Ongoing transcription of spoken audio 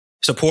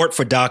Support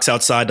for Docs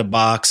Outside the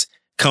Box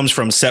comes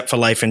from Set for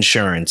Life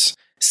Insurance.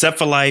 Set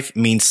for Life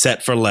means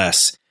set for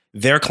less.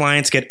 Their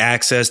clients get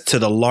access to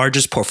the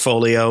largest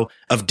portfolio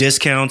of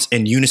discounts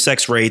and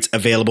unisex rates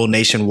available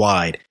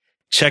nationwide.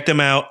 Check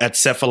them out at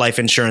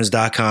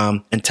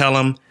setforlifeinsurance.com and tell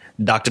them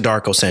Dr.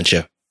 Darko sent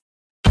you.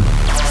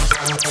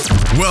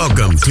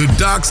 Welcome to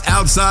Docs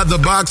Outside the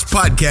Box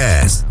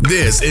podcast.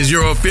 This is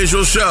your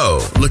official show,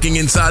 looking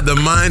inside the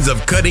minds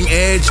of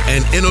cutting-edge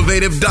and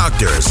innovative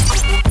doctors.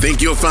 Think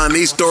you'll find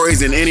these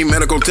stories in any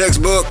medical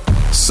textbook?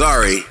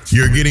 Sorry.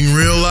 You're getting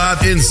real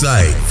life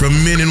insight from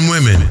men and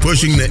women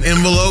pushing the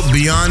envelope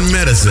beyond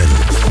medicine.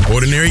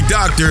 Ordinary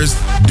doctors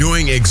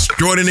doing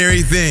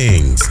extraordinary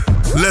things.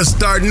 Let's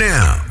start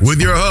now with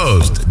your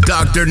host,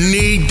 Dr.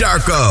 Nee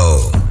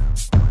Darko.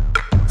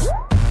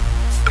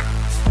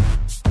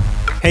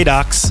 Hey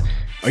docs,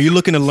 are you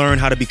looking to learn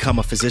how to become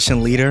a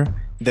physician leader?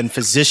 Then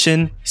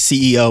Physician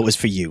CEO is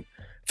for you.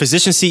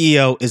 Physician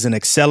CEO is an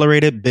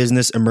accelerated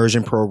business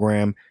immersion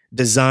program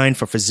designed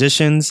for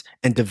physicians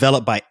and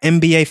developed by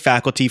MBA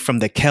faculty from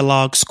the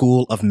Kellogg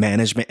School of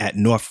Management at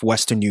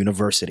Northwestern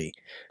University.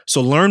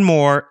 So learn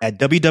more at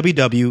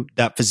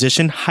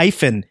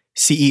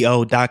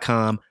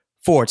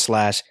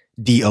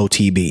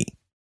www.physician-ceo.com/DOTB.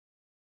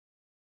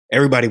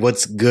 Everybody,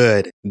 what's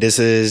good? This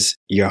is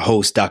your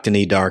host, Dr.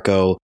 Nee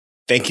Darko.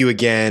 Thank you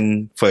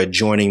again for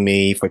joining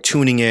me, for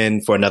tuning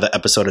in for another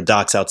episode of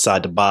Docs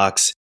Outside the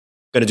Box.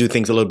 Going to do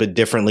things a little bit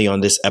differently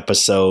on this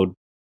episode.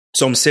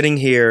 So I'm sitting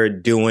here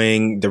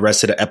doing the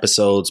rest of the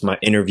episodes, my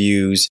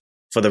interviews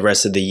for the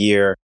rest of the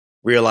year,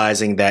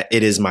 realizing that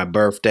it is my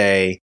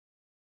birthday.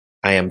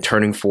 I am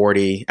turning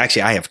 40.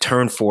 Actually, I have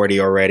turned 40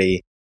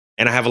 already,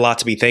 and I have a lot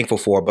to be thankful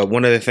for. But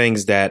one of the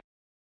things that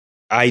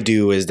I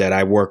do is that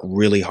I work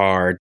really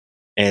hard,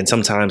 and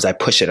sometimes I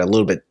push it a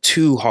little bit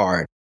too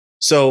hard.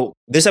 So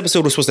this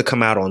episode was supposed to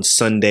come out on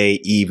Sunday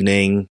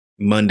evening,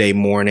 Monday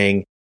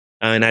morning,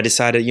 and I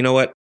decided, you know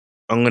what?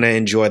 I'm going to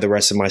enjoy the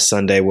rest of my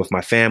Sunday with my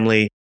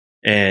family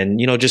and,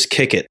 just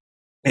kick it.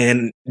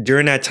 And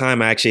during that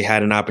time, I actually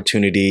had an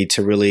opportunity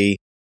to really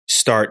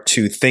start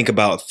to think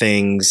about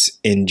things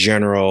in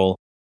general.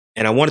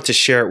 And I wanted to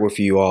share it with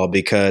you all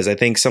because I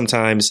think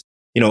sometimes,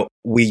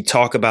 we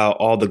talk about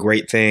all the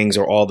great things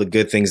or all the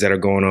good things that are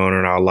going on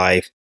in our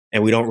life.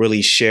 And we don't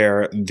really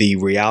share the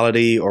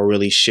reality or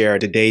really share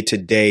the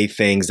day-to-day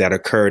things that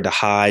occur, the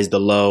highs, the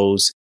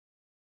lows.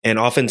 And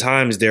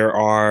oftentimes there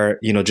are,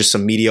 just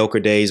some mediocre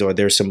days or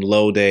there's some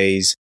low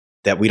days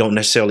that we don't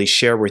necessarily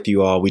share with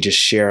you all. We just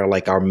share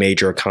like our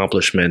major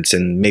accomplishments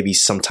and maybe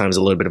sometimes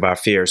a little bit of our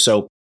fear.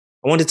 So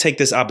I wanted to take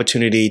this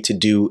opportunity to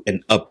do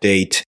an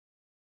update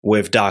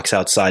with Docs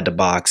Outside the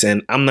Box.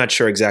 And I'm not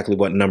sure exactly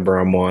what number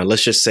I'm on.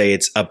 Let's just say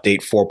it's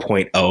update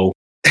 4.0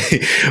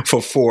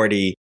 for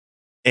 40.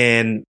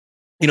 And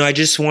I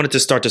just wanted to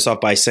start this off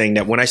by saying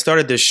that when I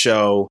started this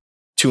show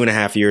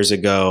 2.5 years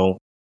ago,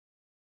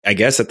 I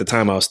guess at the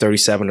time I was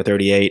 37 or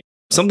 38,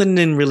 something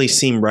didn't really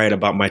seem right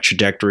about my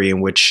trajectory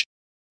in which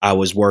I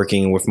was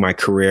working with my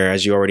career.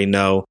 As you already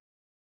know,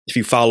 if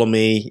you follow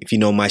me, if you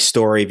know my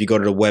story, if you go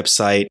to the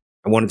website,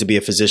 I wanted to be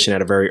a physician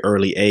at a very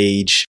early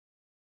age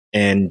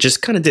and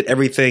just kind of did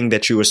everything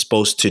that you were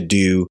supposed to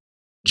do,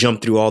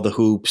 jumped through all the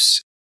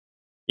hoops,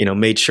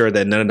 made sure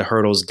that none of the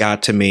hurdles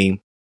got to me.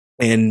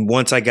 And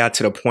once I got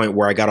to the point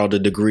where I got all the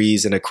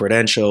degrees and the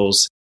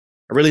credentials,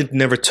 I really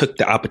never took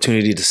the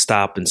opportunity to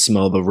stop and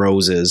smell the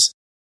roses.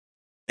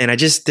 And I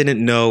just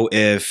didn't know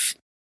if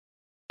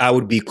I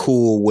would be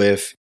cool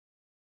with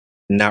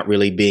not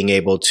really being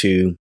able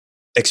to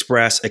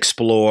express,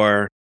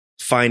 explore,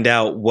 find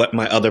out what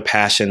my other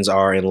passions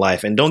are in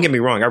life. And don't get me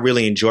wrong, I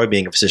really enjoy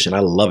being a physician.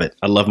 I love it.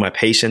 I love my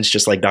patients,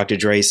 just like Dr.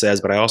 Dre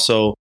says, but I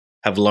also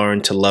have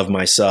learned to love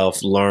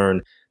myself,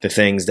 learn the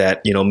things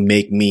that,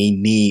 make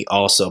me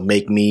also,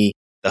 make me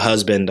the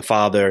husband, the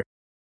father,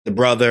 the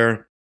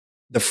brother,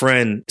 the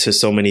friend to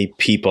so many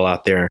people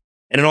out there.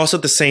 And then also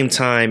at the same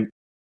time,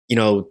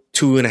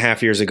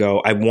 2.5 years ago,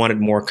 I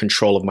wanted more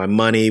control of my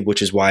money,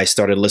 which is why I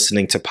started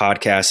listening to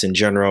podcasts in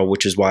general,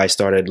 which is why I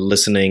started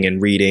listening and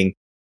reading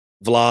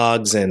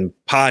vlogs and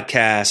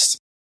podcasts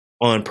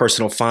on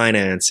personal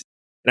finance.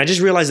 And I just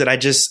realized that I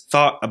just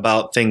thought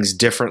about things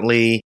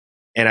differently.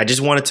 And I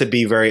just wanted to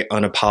be very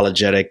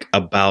unapologetic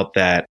about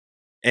that.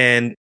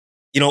 And,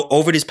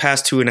 over these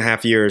past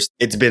 2.5 years,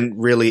 it's been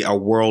really a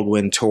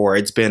whirlwind tour.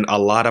 It's been a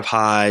lot of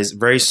highs,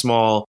 very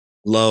small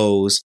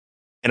lows.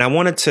 And I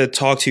wanted to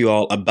talk to you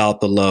all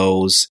about the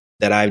lows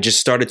that I've just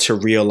started to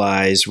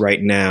realize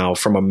right now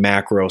from a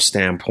macro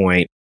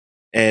standpoint.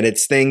 And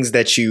it's things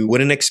that you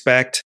wouldn't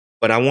expect,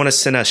 but I want to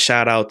send a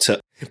shout out to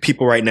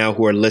people right now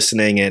who are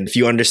listening. And if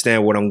you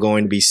understand what I'm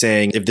going to be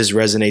saying, if this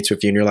resonates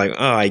with you and you're like,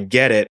 oh, I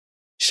get it.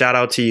 Shout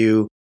out to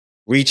you.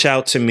 Reach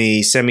out to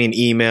me, send me an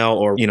email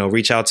or,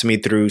 reach out to me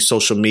through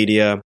social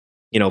media,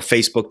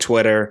 Facebook,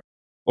 Twitter,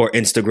 or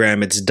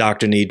Instagram. It's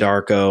Dr. Nee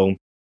Darko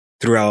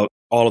throughout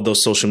all of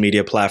those social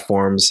media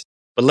platforms.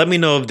 But let me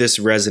know if this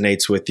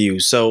resonates with you.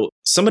 So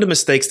some of the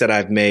mistakes that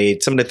I've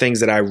made, some of the things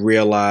that I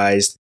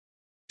realized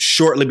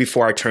shortly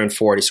before I turned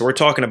 40. So we're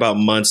talking about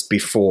months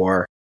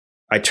before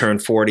I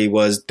turned 40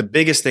 was the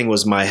biggest thing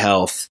was my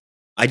health.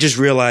 I just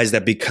realized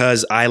that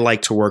because I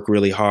like to work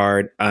really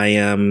hard, I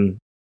am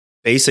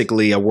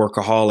basically a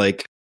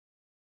workaholic.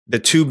 The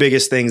two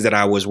biggest things that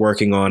I was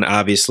working on,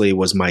 obviously,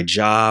 was my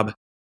job,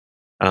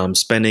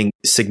 spending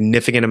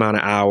significant amount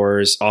of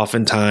hours,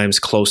 oftentimes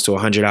close to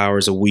 100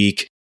 hours a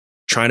week,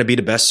 trying to be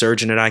the best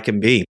surgeon that I can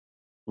be,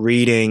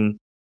 reading,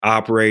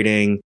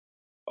 operating,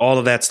 all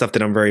of that stuff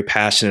that I'm very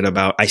passionate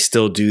about. I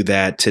still do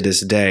that to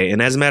this day.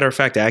 And as a matter of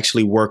fact, I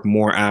actually work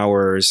more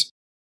hours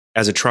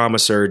as a trauma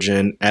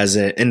surgeon, as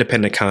an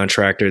independent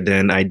contractor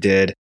than I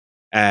did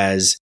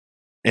as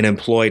an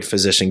employed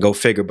physician. Go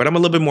figure. But I'm a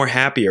little bit more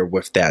happier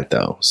with that,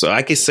 though. So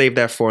I could save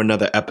that for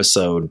another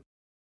episode.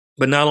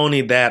 But not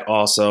only that,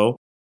 also,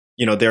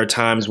 there are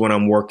times when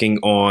I'm working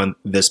on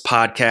this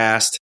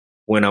podcast,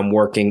 when I'm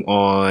working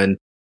on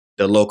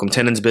the locum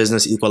tenens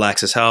business, Equal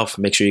Access Health.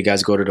 Make sure you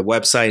guys go to the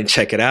website and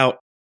check it out.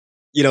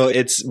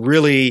 It's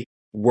really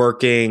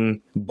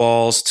working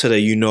balls to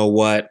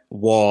the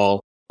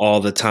wall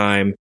all the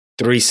time,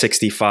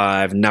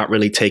 365, not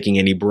really taking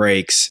any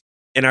breaks.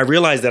 And I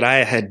realized that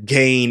I had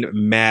gained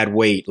mad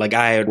weight. Like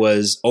I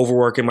was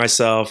overworking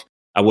myself.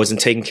 I wasn't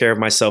taking care of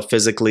myself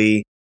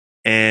physically.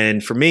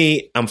 And for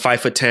me, I'm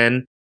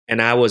 5'10",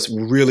 and I was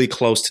really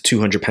close to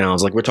 200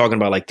 pounds. Like we're talking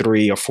about like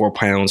 3 or 4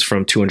 pounds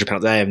from 200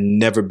 pounds. I have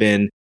never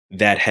been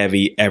that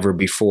heavy ever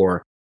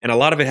before. And a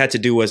lot of it had to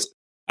do with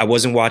I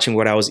wasn't watching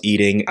what I was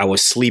eating. I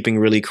was sleeping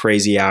really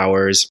crazy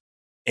hours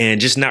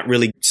and just not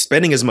really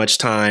spending as much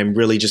time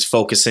really just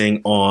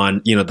focusing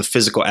on, the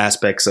physical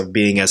aspects of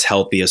being as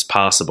healthy as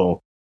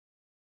possible.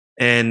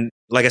 And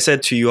like I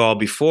said to you all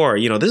before,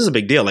 this is a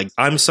big deal. Like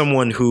I'm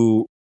someone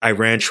who I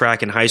ran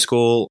track in high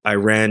school. I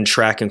ran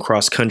track and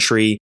cross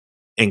country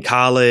in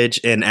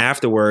college. And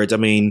afterwards,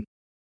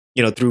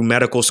 through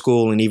medical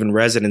school and even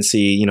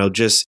residency,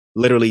 just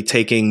literally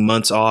taking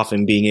months off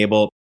and being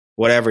able,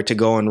 to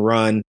go and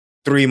run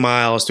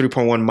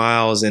 3.1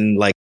 miles in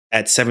like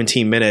at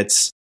 17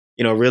 minutes,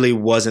 really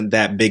wasn't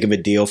that big of a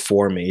deal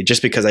for me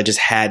just because I just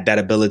had that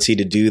ability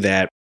to do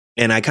that.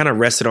 And I kind of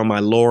rested on my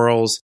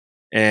laurels.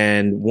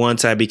 And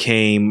once I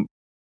became,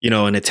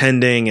 an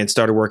attending and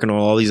started working on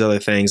all these other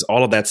things,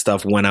 all of that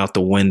stuff went out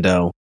the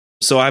window.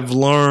 So I've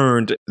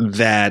learned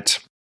that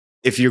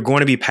if you're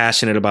going to be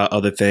passionate about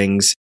other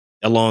things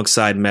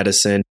alongside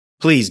medicine,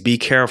 please be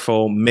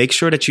careful. Make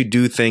sure that you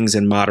do things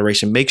in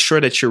moderation. Make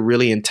sure that you're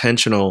really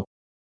intentional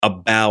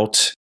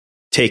about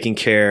taking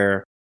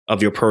care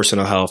of your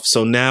personal health.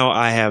 So now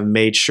I have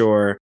made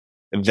sure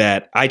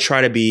that I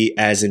try to be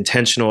as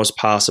intentional as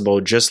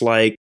possible, just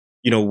like,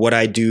 what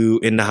I do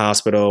in the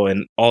hospital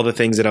and all the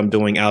things that I'm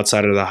doing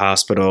outside of the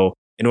hospital.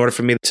 In order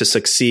for me to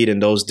succeed in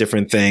those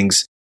different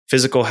things,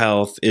 physical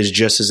health is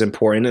just as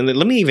important. And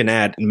let me even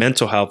add,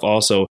 mental health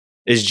also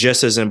is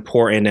just as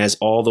important as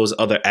all those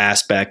other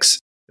aspects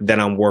that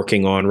I'm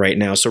working on right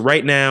now. So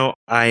right now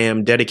I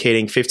am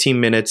dedicating 15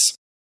 minutes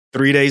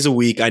 3 days a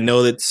week. I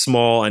know that's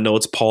small. I know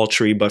it's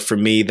paltry, but for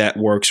me, that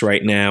works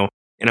right now.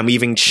 And I'm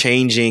even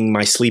changing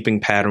my sleeping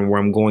pattern where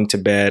I'm going to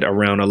bed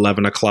around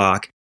 11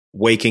 o'clock,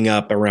 waking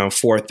up around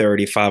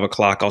 4:30, 5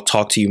 o'clock. I'll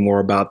talk to you more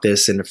about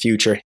this in the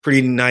future.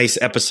 Pretty nice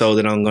episode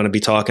that I'm going to be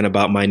talking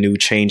about my new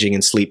changing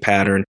in sleep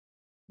pattern.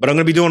 But I'm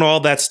going to be doing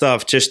all that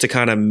stuff just to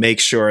kind of make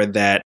sure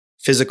that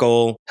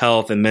physical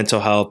health and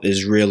mental health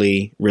is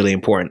really, really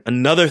important.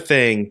 Another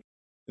thing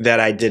that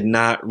I did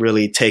not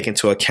really take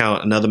into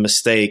account, another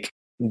mistake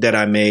that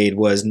I made,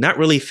 was not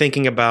really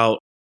thinking about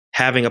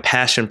having a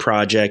passion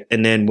project.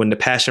 And then when the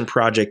passion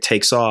project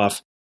takes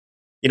off,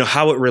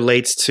 how it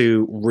relates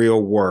to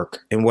real work.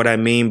 And what I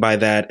mean by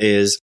that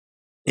is,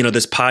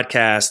 this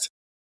podcast,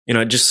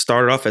 it just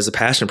started off as a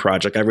passion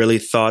project. I really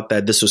thought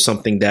that this was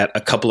something that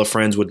a couple of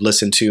friends would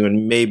listen to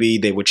and maybe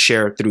they would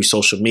share it through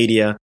social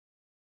media.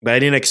 But I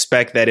didn't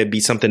expect that it'd be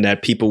something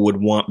that people would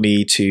want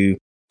me to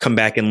come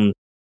back and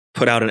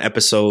put out an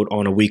episode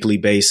on a weekly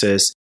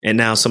basis. And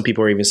now some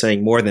people are even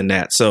saying more than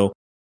that. So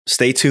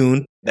stay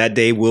tuned. That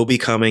day will be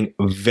coming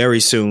very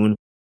soon.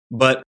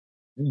 But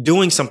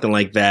doing something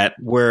like that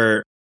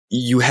where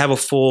you have a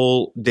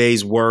full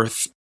day's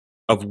worth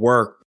of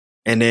work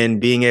and then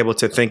being able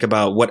to think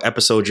about what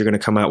episodes you're going to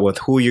come out with,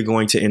 who you're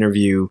going to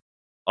interview,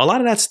 a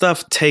lot of that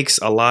stuff takes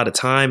a lot of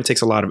time. It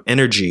takes a lot of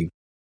energy.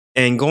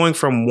 And going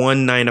from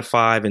one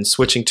 9-to-5 and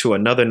switching to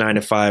another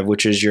 9-to-5,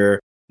 which is your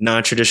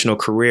non-traditional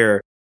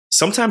career,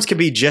 sometimes can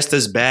be just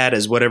as bad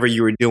as whatever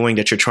you were doing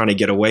that you're trying to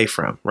get away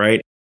from, right?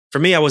 For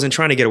me, I wasn't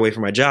trying to get away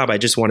from my job. I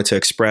just wanted to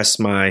express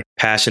my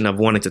passion of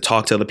wanting to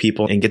talk to other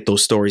people and get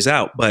those stories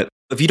out. But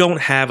if you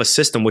don't have a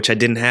system, which I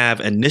didn't have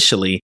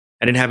initially,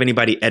 I didn't have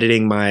anybody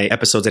editing my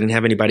episodes. I didn't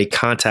have anybody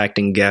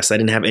contacting guests. I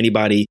didn't have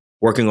anybody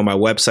working on my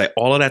website.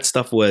 All of that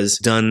stuff was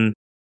done,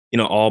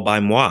 all by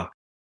moi.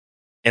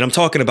 And I'm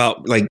talking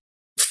about like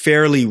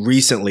fairly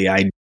recently,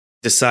 I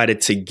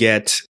decided to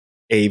get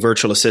a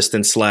virtual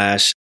assistant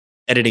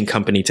 / editing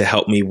company to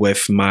help me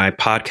with my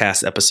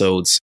podcast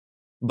episodes.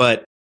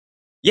 But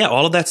yeah,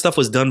 all of that stuff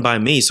was done by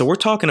me. So we're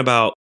talking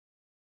about,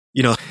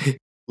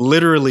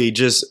 literally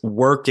just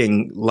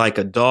working like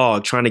a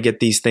dog, trying to get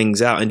these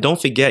things out. And don't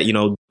forget,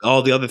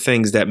 all the other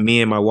things that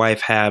me and my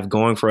wife have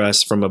going for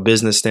us from a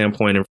business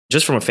standpoint and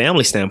just from a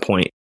family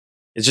standpoint.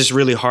 It's just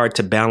really hard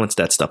to balance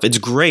that stuff. It's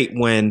great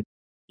when,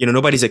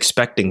 nobody's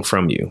expecting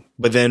from you.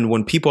 But then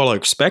when people are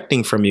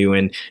expecting from you,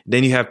 and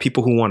then you have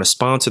people who want to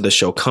sponsor the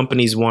show,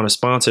 companies want to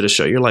sponsor the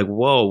show, you're like,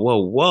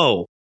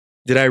 whoa.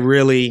 Did I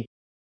really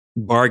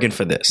bargain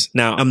for this?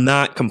 Now, I'm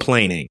not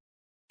complaining.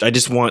 I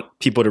just want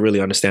people to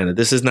really understand that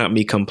this is not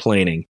me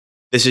complaining.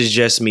 This is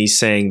just me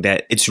saying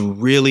that it's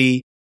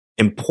really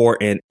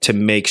important to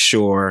make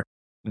sure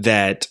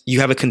that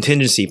you have a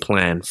contingency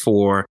plan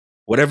for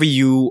whatever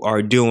you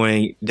are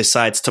doing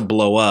decides to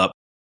blow up.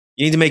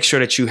 You need to make sure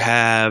that you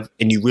have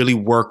and you really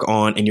work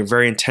on and you're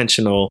very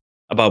intentional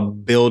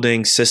about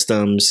building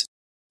systems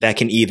that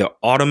can either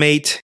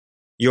automate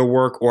your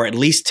work or at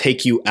least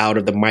take you out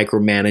of the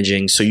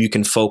micromanaging so you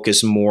can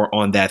focus more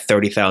on that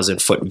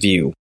 30,000 foot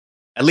view.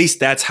 At least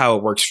that's how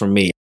it works for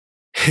me.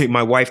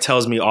 My wife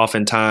tells me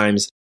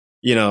oftentimes,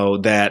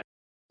 that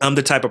I'm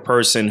the type of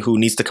person who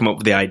needs to come up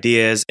with the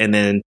ideas, and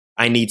then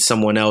I need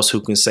someone else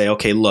who can say,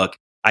 okay, look,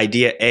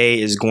 idea A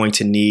is going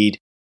to need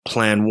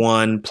plan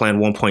 1, plan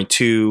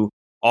 1.2,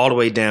 all the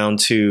way down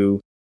to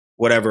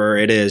whatever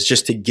it is,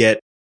 just to get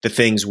the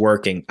things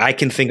working. I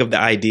can think of the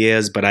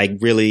ideas, but I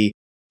really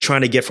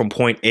trying to get from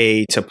point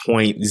A to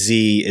point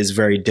Z is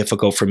very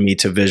difficult for me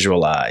to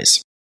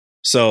visualize.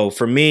 So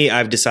for me,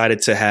 I've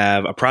decided to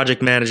have a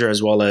project manager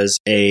as well as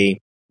a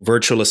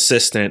virtual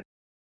assistant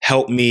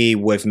help me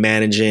with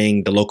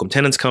managing the locum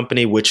tenens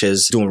company, which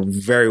is doing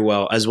very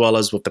well, as well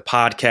as with the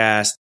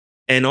podcast.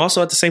 And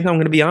also at the same time, I'm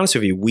going to be honest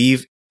with you,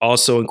 we've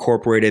also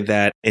incorporated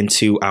that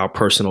into our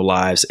personal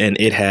lives, and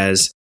it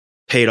has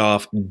paid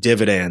off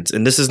dividends.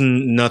 And this is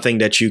nothing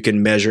that you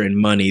can measure in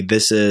money.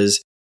 This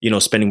is,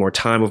 spending more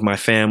time with my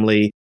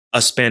family,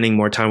 us spending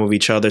more time with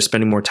each other,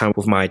 spending more time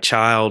with my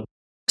child,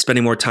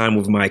 spending more time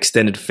with my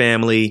extended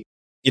family.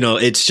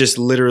 It's just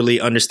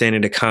literally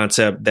understanding the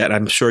concept that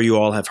I'm sure you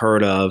all have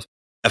heard of,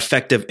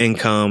 effective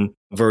income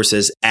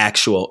versus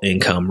actual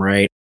income,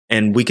 right?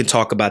 And we can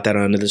talk about that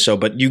under the show,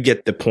 but you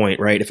get the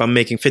point, right? If I'm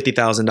making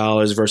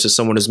 $50,000 versus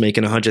someone who's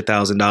making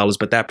 $100,000,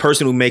 but that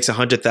person who makes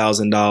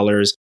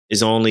 $100,000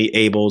 is only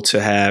able to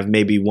have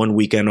maybe one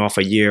weekend off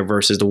a year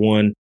versus the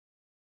one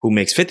who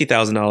makes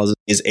 $50,000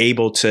 is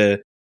able to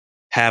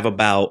have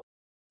about,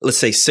 let's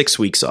say, 6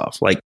 weeks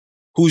off. Like,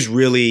 who's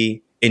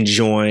really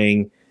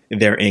enjoying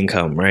their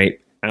income, right?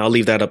 And I'll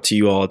leave that up to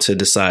you all to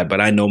decide,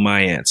 but I know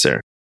my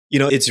answer.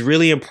 It's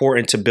really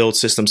important to build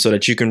systems so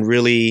that you can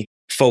really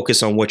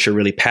focus on what you're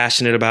really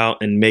passionate about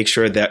and make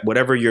sure that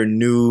whatever your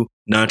new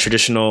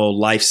non-traditional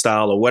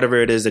lifestyle or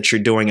whatever it is that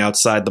you're doing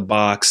outside the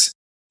box,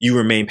 you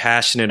remain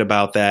passionate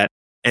about that.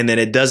 And then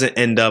it doesn't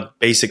end up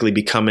basically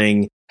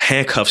becoming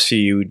handcuffs for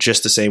you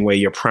just the same way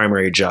your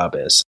primary job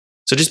is.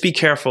 So just be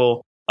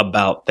careful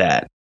about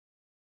that.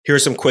 Here are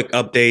some quick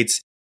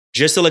updates.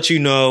 Just to let you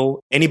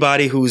know,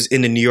 anybody who's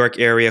in the New York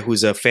area,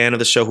 who's a fan of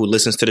the show, who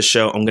listens to the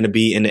show, I'm going to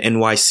be in the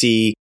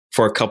NYC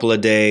for a couple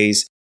of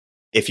days.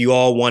 If you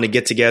all want to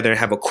get together and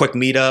have a quick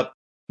meet up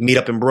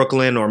in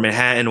Brooklyn or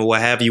Manhattan or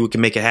what have you, we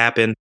can make it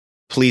happen.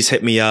 Please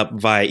hit me up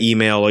via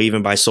email or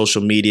even by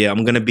social media.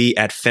 I'm going to be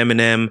at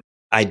Feminem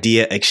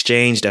Idea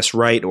Exchange. That's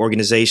right, the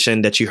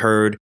organization that you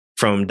heard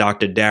from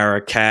Dr.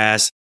 Dara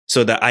Cass.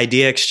 So the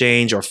Idea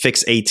Exchange, or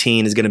Fix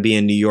 18, is going to be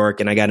in New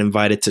York. And I got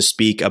invited to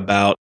speak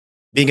about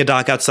being a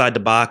doc outside the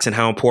box and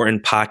how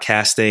important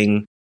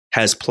podcasting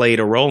has played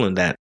a role in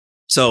that.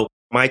 So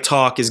my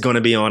talk is going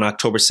to be on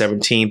October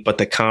 17th, but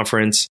the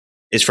conference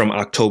is from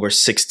October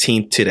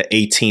 16th to the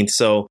 18th.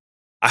 So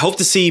I hope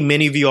to see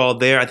many of you all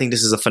there. I think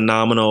this is a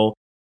phenomenal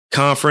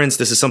conference.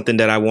 This is something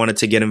that I wanted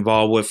to get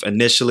involved with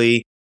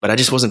initially, but I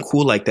just wasn't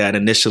cool like that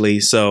initially.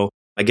 So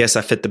I guess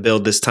I fit the bill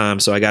this time.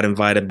 So I got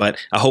invited, but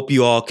I hope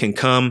you all can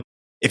come.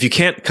 If you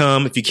can't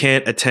come, if you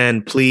can't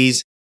attend,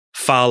 please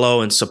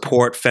follow and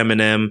support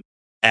Feminem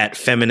at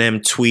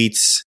Feminem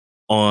Tweets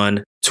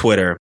on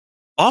Twitter.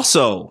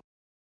 Also,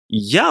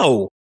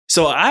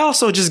 so I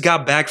also just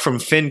got back from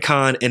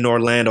FinCon in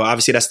Orlando.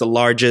 Obviously, that's the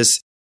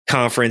largest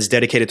conference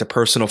dedicated to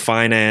personal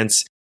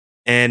finance.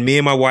 And me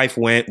and my wife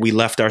went. We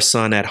left our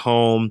son at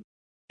home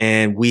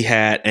and we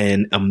had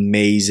an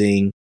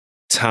amazing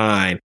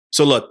time.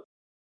 So look,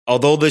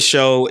 although this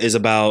show is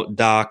about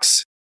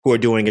docs who are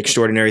doing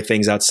extraordinary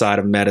things outside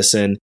of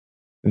medicine,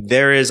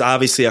 there is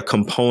obviously a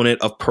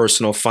component of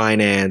personal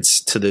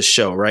finance to this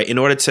show, right? In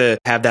order to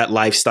have that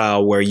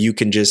lifestyle where you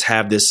can just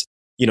have this,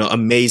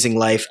 amazing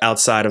life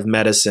outside of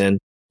medicine,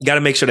 you got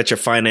to make sure that your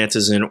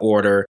finances are in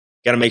order.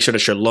 You got to make sure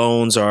that your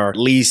loans are at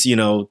least,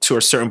 to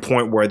a certain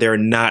point where they're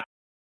not,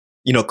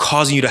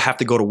 causing you to have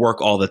to go to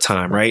work all the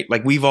time, right?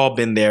 Like, we've all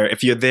been there.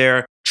 If you're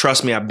there,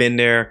 trust me, I've been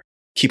there.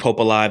 Keep hope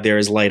alive. There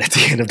is light at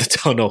the end of the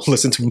tunnel.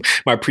 Listen to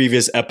my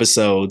previous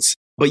episodes.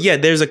 But yeah,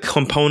 there's a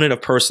component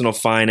of personal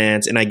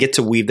finance, and I get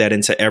to weave that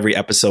into every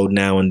episode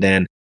now and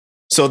then.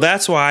 So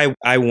that's why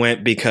I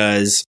went,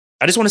 because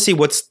I just want to see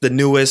what's the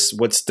newest,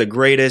 what's the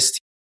greatest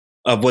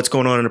of what's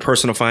going on in the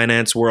personal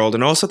finance world.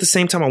 And also at the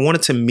same time, I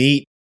wanted to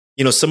meet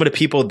some of the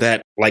people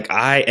that like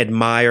I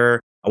admire.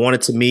 I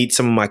wanted to meet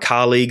some of my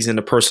colleagues in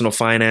the personal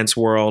finance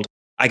world.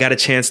 I got a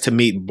chance to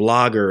meet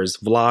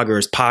bloggers,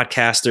 vloggers,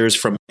 podcasters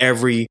from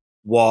every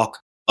walk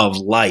of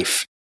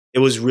life. It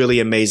was really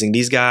amazing.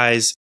 These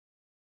guys,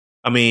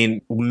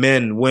 men,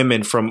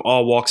 women from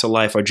all walks of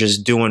life are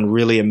just doing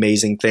really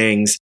amazing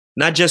things,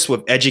 not just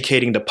with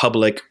educating the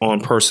public on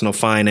personal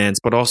finance,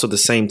 but also at the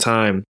same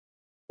time,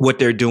 what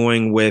they're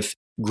doing with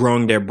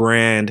growing their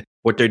brand,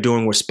 what they're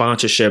doing with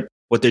sponsorship,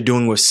 what they're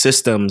doing with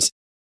systems.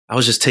 I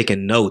was just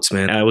taking notes,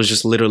 man. I was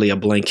just literally a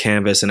blank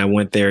canvas, and I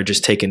went there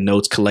just taking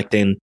notes,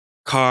 collecting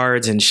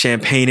cards and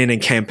champagning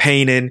and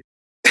campaigning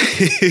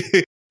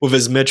with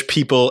as much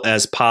people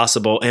as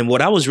possible. And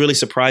what I was really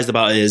surprised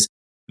about is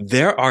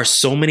there are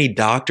so many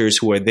doctors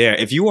who are there.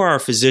 If you are a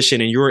physician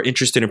and you're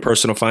interested in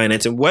personal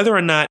finance, and whether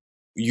or not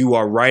you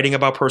are writing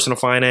about personal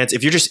finance,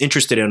 if you're just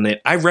interested in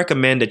it, I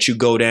recommend that you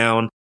go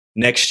down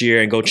next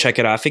year and go check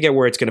it out. I forget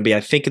where it's going to be.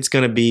 I think it's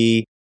going to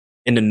be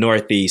in the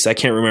Northeast. I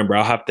can't remember.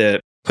 I'll have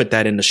to put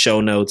that in the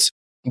show notes.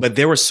 But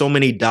there were so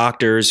many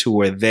doctors who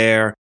were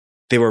there.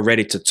 They were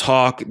ready to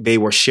talk. They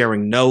were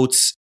sharing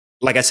notes.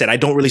 Like I said, I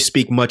don't really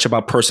speak much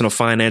about personal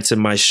finance in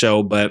my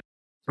show, but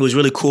it was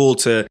really cool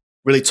to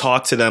really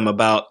talk to them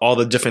about all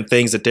the different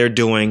things that they're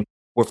doing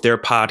with their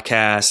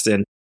podcast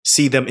and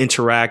see them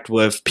interact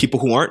with people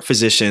who aren't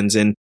physicians.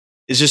 And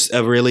it's just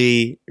a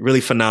really,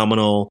 really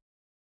phenomenal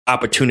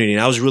opportunity.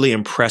 And I was really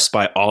impressed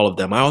by all of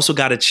them. I also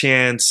got a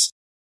chance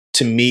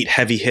to meet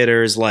heavy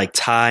hitters like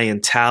Ty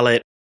and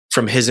Talit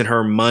from His and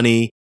Her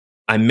Money.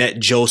 I met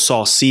Joe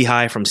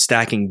Saul-Sehy from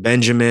Stacking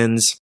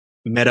Benjamins,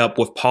 met up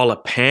with Paula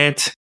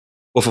Pant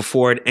with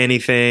Afford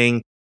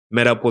Anything,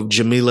 met up with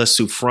Jamila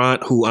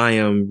Souffrant, who I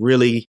am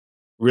really,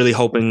 really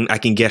hoping I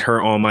can get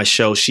her on my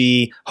show.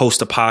 She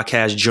hosts a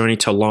podcast, Journey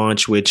to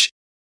Launch, which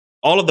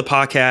all of the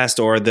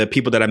podcasts or the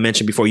people that I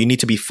mentioned before, you need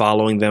to be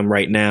following them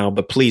right now.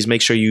 But please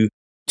make sure you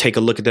take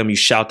a look at them, you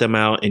shout them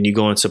out, and you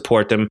go and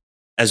support them.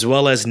 As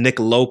well as Nick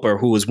Loper,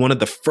 who was one of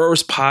the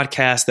first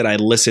podcasts that I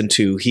listened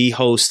to. He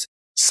hosts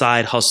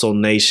Side Hustle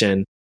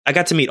Nation. I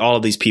got to meet all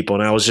of these people,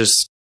 and I was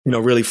just,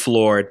 really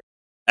floored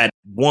at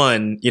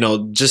one,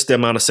 just the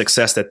amount of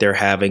success that they're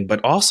having,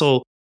 but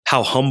also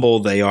how humble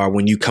they are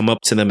when you come up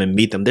to them and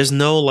meet them. There's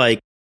no they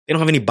don't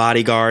have any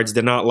bodyguards.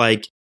 They're not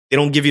they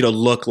don't give you the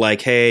look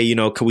like, hey,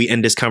 can we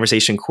end this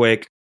conversation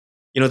quick?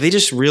 They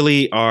just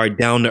really are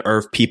down to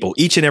earth people.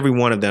 Each and every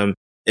one of them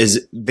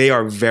they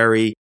are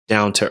very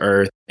down to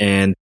earth.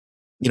 And,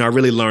 I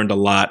really learned a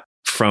lot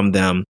from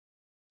them.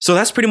 So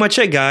that's pretty much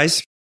it,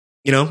 guys.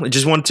 I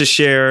just wanted to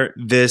share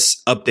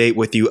this update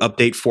with you,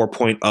 update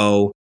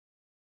 4.0,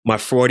 my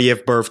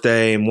 40th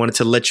birthday, and wanted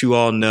to let you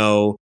all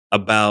know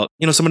about,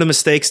 some of the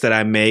mistakes that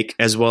I make,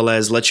 as well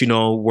as let you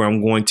know where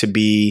I'm going to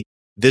be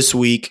this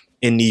week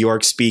in New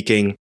York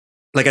speaking.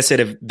 Like I said,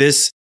 if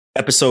this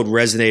episode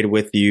resonated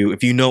with you,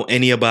 if you know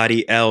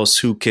anybody else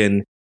who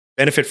can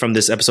benefit from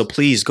this episode,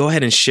 please go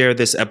ahead and share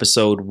this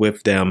episode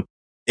with them.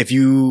 If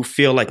you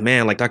feel like,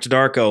 man, like Dr.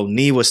 Darko,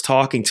 Nee was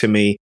talking to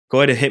me, go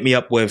ahead and hit me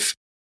up with,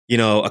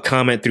 a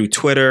comment through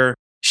Twitter,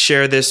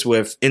 share this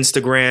with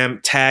Instagram,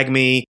 tag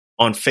me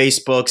on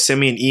Facebook, send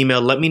me an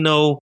email. Let me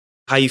know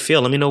how you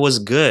feel. Let me know what's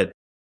good.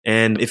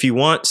 And if you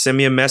want, send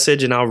me a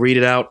message and I'll read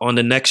it out on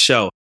the next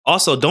show.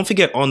 Also, don't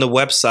forget on the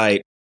website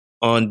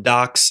on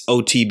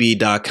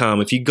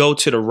docsotb.com, if you go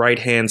to the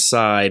right-hand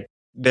side,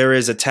 there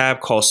is a tab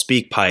called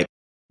SpeakPipe.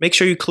 Make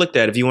sure you click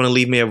that if you want to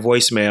leave me a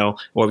voicemail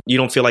or you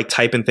don't feel like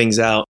typing things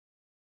out.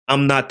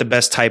 I'm not the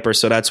best typer,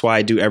 so that's why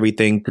I do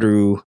everything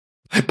through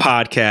my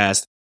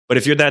podcast. But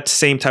if you're that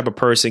same type of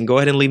person, go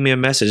ahead and leave me a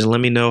message and let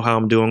me know how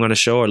I'm doing on the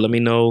show, or let me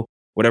know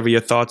whatever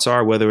your thoughts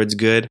are, whether it's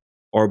good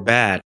or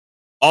bad.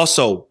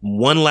 Also,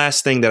 one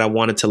last thing that I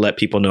wanted to let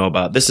people know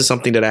about. This is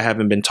something that I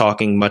haven't been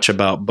talking much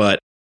about, but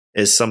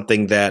is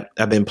something that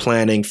I've been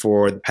planning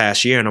for the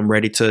past year, and I'm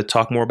ready to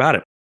talk more about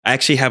it. I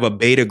actually have a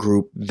beta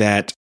group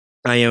that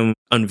I am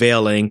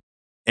unveiling,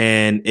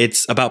 and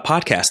it's about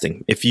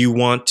podcasting. If you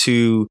want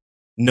to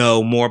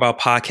know more about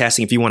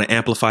podcasting, if you want to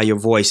amplify your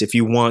voice, if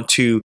you want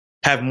to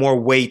have more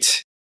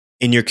weight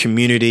in your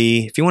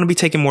community, if you want to be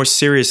taken more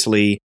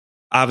seriously,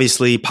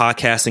 obviously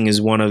podcasting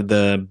is one of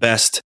the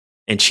best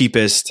and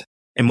cheapest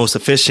and most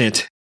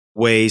efficient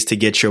ways to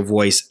get your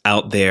voice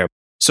out there.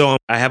 So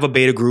I have a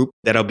beta group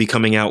that I'll be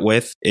coming out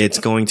with. It's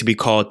going to be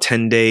called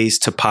 10 Days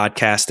to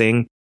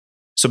Podcasting.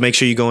 So make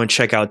sure you go and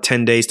check out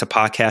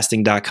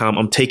 10daystopodcasting.com.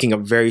 I'm taking a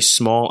very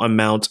small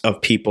amount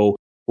of people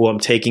who I'm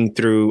taking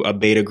through a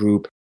beta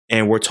group,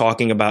 and we're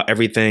talking about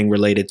everything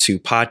related to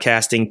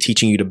podcasting,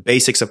 teaching you the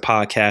basics of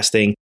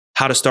podcasting,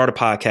 how to start a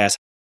podcast,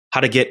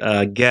 how to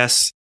get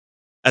guests,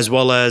 as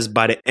well as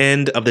by the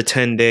end of the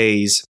 10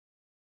 days,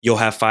 you'll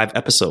have 5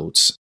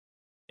 episodes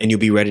and you'll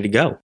be ready to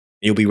go.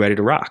 You'll be ready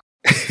to rock.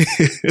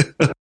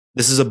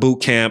 This is a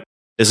boot camp.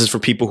 This is for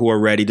people who are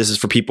ready. This is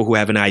for people who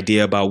have an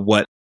idea about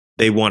what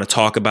they want to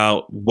talk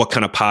about, what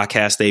kind of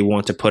podcast they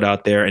want to put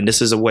out there. And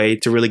this is a way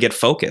to really get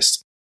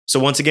focused. So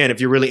once again, if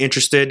you're really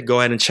interested, go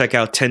ahead and check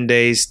out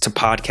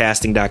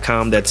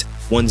 10daystopodcasting.com. That's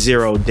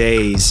 10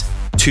 days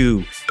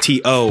to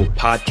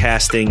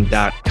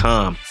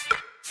podcasting.com.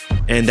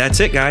 And that's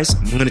it, guys.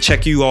 I'm going to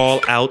check you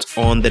all out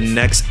on the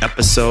next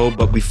episode.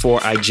 But before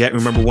I jet,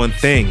 remember one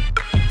thing.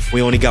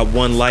 We only got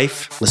one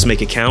life. Let's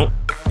make it count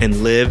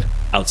and live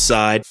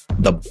outside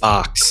the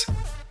box.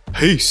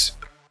 Peace.